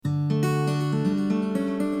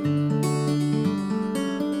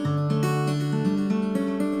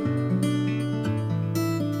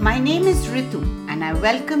My name is Ritu and I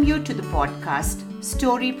welcome you to the podcast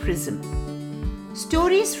Story Prism.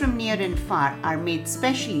 Stories from near and far are made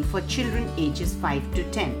specially for children ages 5 to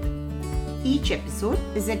 10. Each episode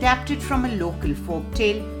is adapted from a local folk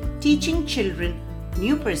tale, teaching children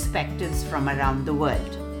new perspectives from around the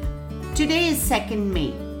world. Today is 2nd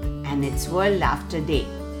May and it's World Laughter Day.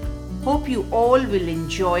 Hope you all will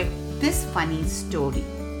enjoy this funny story.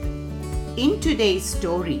 In today's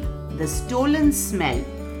story, The Stolen Smell,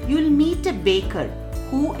 you'll meet a baker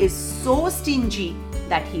who is so stingy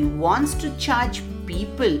that he wants to charge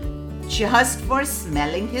people just for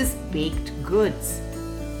smelling his baked goods.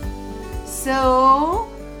 So,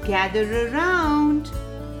 gather around.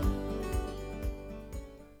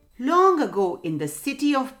 Long ago in the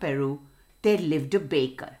city of Peru, there lived a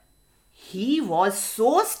baker. He was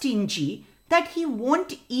so stingy that he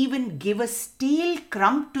won't even give a stale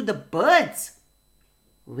crumb to the birds.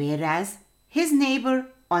 Whereas his neighbor,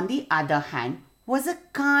 on the other hand, was a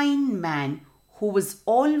kind man who was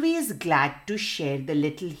always glad to share the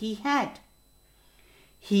little he had.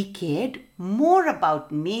 He cared more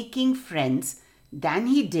about making friends than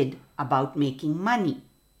he did about making money.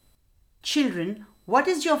 Children, what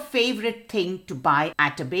is your favorite thing to buy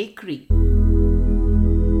at a bakery?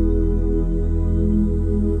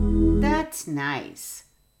 That's nice.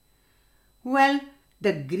 Well,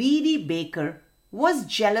 the greedy baker was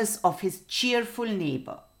jealous of his cheerful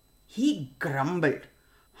neighbor. He grumbled,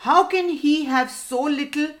 "How can he have so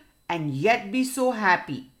little and yet be so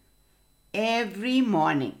happy?" Every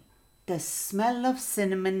morning, the smell of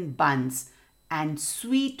cinnamon buns and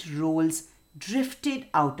sweet rolls drifted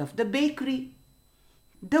out of the bakery.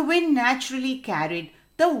 The wind naturally carried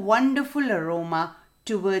the wonderful aroma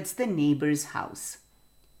towards the neighbor's house.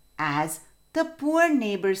 As the poor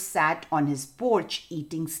neighbor sat on his porch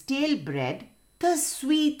eating stale bread, the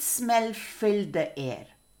sweet smell filled the air.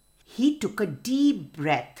 He took a deep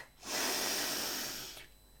breath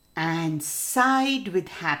and sighed with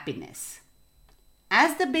happiness.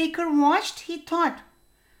 As the baker watched, he thought,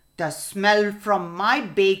 "The smell from my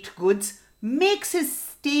baked goods makes his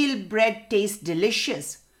stale bread taste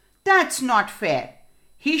delicious. That's not fair.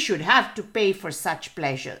 He should have to pay for such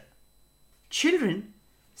pleasure." Children,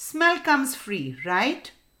 smell comes free, right?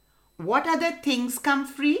 What other things come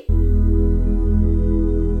free?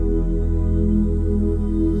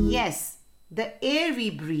 Yes, the air we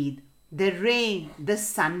breathe, the rain, the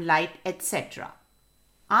sunlight, etc.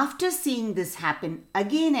 After seeing this happen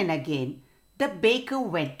again and again, the baker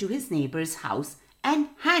went to his neighbor's house and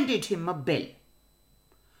handed him a bill.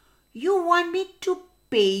 "You want me to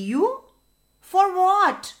pay you? For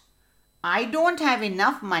what? I don't have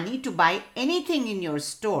enough money to buy anything in your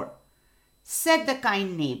store," said the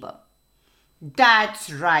kind neighbor.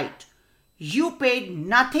 "That's right. You paid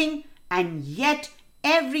nothing and yet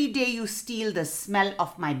every day you steal the smell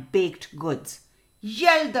of my baked goods,"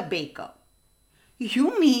 yelled the baker.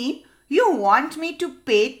 "You mean you want me to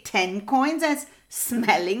pay 10 coins as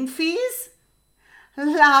smelling fees?"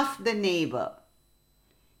 laughed the neighbor.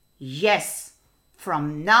 "Yes,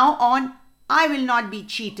 from now on I will not be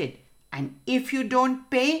cheated, and if you don't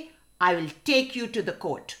pay, I will take you to the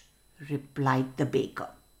court," replied the baker.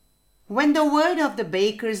 When the word of the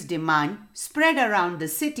baker's demand spread around the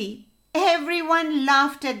city, everyone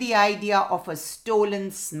laughed at the idea of a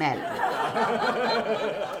stolen smell.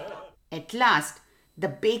 At last, the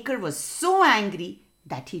baker was so angry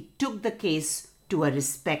that he took the case to a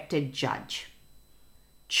respected judge.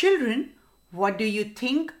 Children, what do you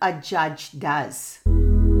think a judge does?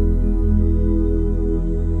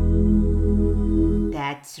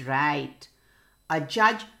 That's right. A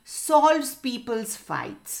judge solves people's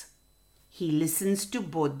fights. He listens to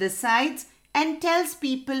both the sides and tells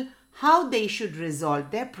people how they should resolve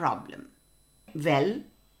their problem. Well,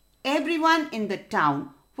 everyone in the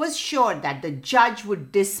town was sure that the judge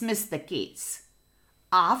would dismiss the case.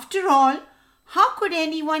 After all, how could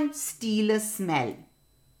anyone steal a smell?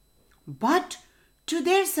 But to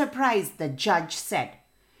their surprise, the judge said,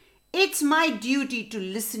 "It's my duty to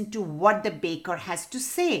listen to what the baker has to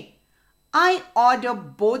say. I order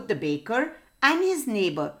both the baker and his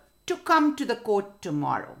neighbor to come to the court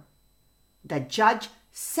tomorrow." The judge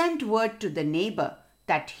sent word to the neighbor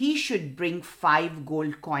that he should bring 5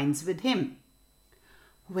 gold coins with him.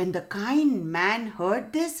 When the kind man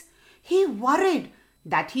heard this, he worried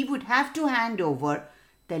that he would have to hand over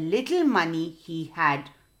the little money he had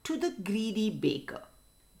to the greedy baker.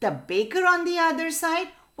 The baker on the other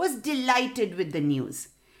side was delighted with the news.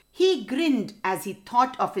 He grinned as he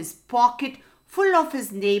thought of his pocket full of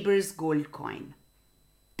his neighbor's gold coin.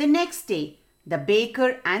 The next day, the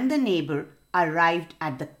baker and the neighbor arrived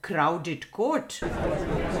at the crowded court.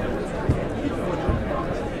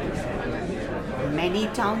 Many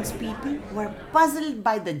townspeople were puzzled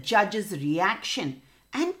by the judge's reaction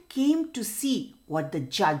and came to see what the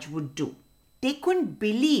judge would do. They couldn't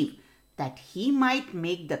believe that he might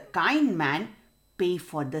make the kind man pay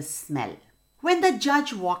for the smell. When the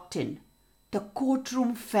judge walked in, the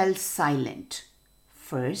courtroom fell silent.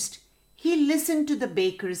 First, he listened to the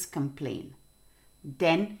baker's complaint.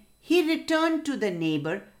 Then he returned to the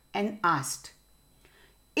neighbor and asked,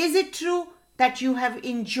 "Is it true that you have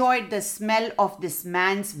enjoyed the smell of this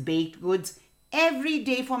man's baked goods every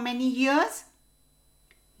day for many years?"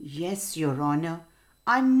 "Yes, Your Honor,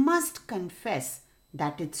 I must confess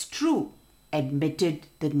that it's true," admitted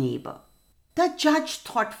the neighbor. The judge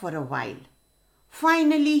thought for a while.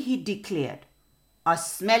 Finally, he declared, "A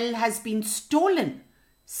smell has been stolen.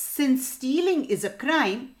 Since stealing is a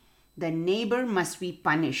crime, the neighbor must be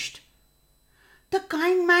punished." The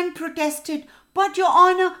kind man protested, "But, Your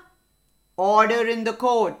Honor—" "Order in the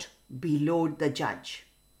court," bellowed the judge.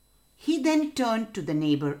 He then turned to the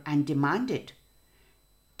neighbor and demanded,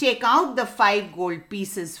 "Take out the 5 gold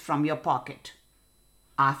pieces from your pocket."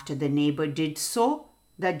 After the neighbor did so,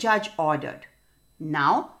 the judge ordered,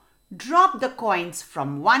 "Now drop the coins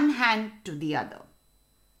from one hand to the other."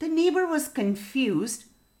 The neighbor was confused,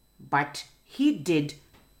 but he did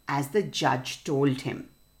as the judge told him,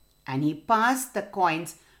 and he passed the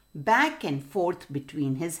coins back and forth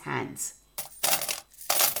between his hands.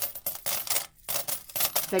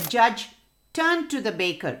 The judge turned to the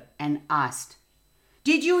baker and asked,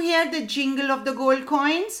 "Did you hear the jingle of the gold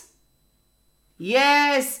coins?"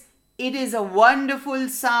 "Yes, it is a wonderful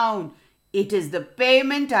sound. It is the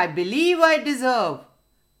payment I believe I deserve,"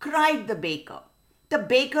 cried the baker. The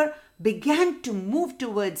baker began to move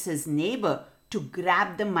towards his neighbor to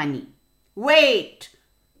grab the money. "Wait!"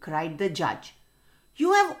 cried the judge.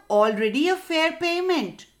 "You have already a fair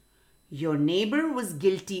payment. Your neighbor was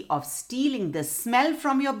guilty of stealing the smell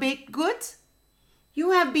from your baked goods.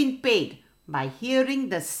 You have been paid by hearing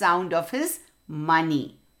the sound of his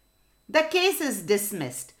money. The case is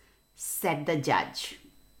dismissed," said the judge.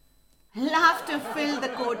 Laughter filled the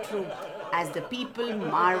courtroom as the people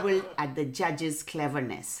marveled at the judge's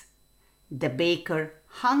cleverness. The baker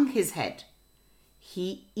hung his head.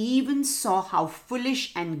 He even saw how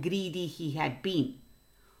foolish and greedy he had been.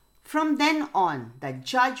 From then on, the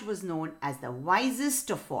judge was known as the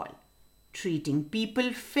wisest of all, treating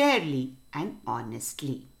people fairly and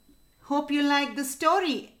honestly. Hope you liked the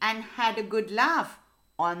story and had a good laugh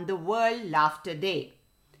on the World Laughter Day.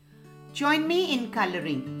 Join me in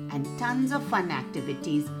coloring and tons of fun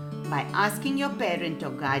activities by asking your parent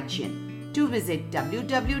or guardian to visit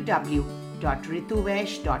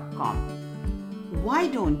www.rituvesh.com. Why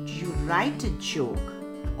don't you write a joke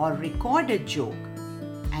or record a joke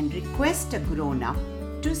and request a grown-up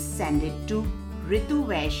to send it to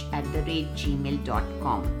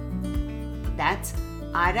rituvesh@gmail.com. That's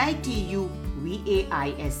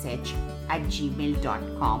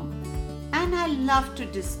RITUVAISH@gmail.com, and I love to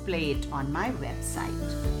display it on my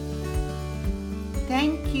website.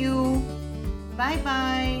 Thank you.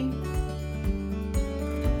 Bye-bye.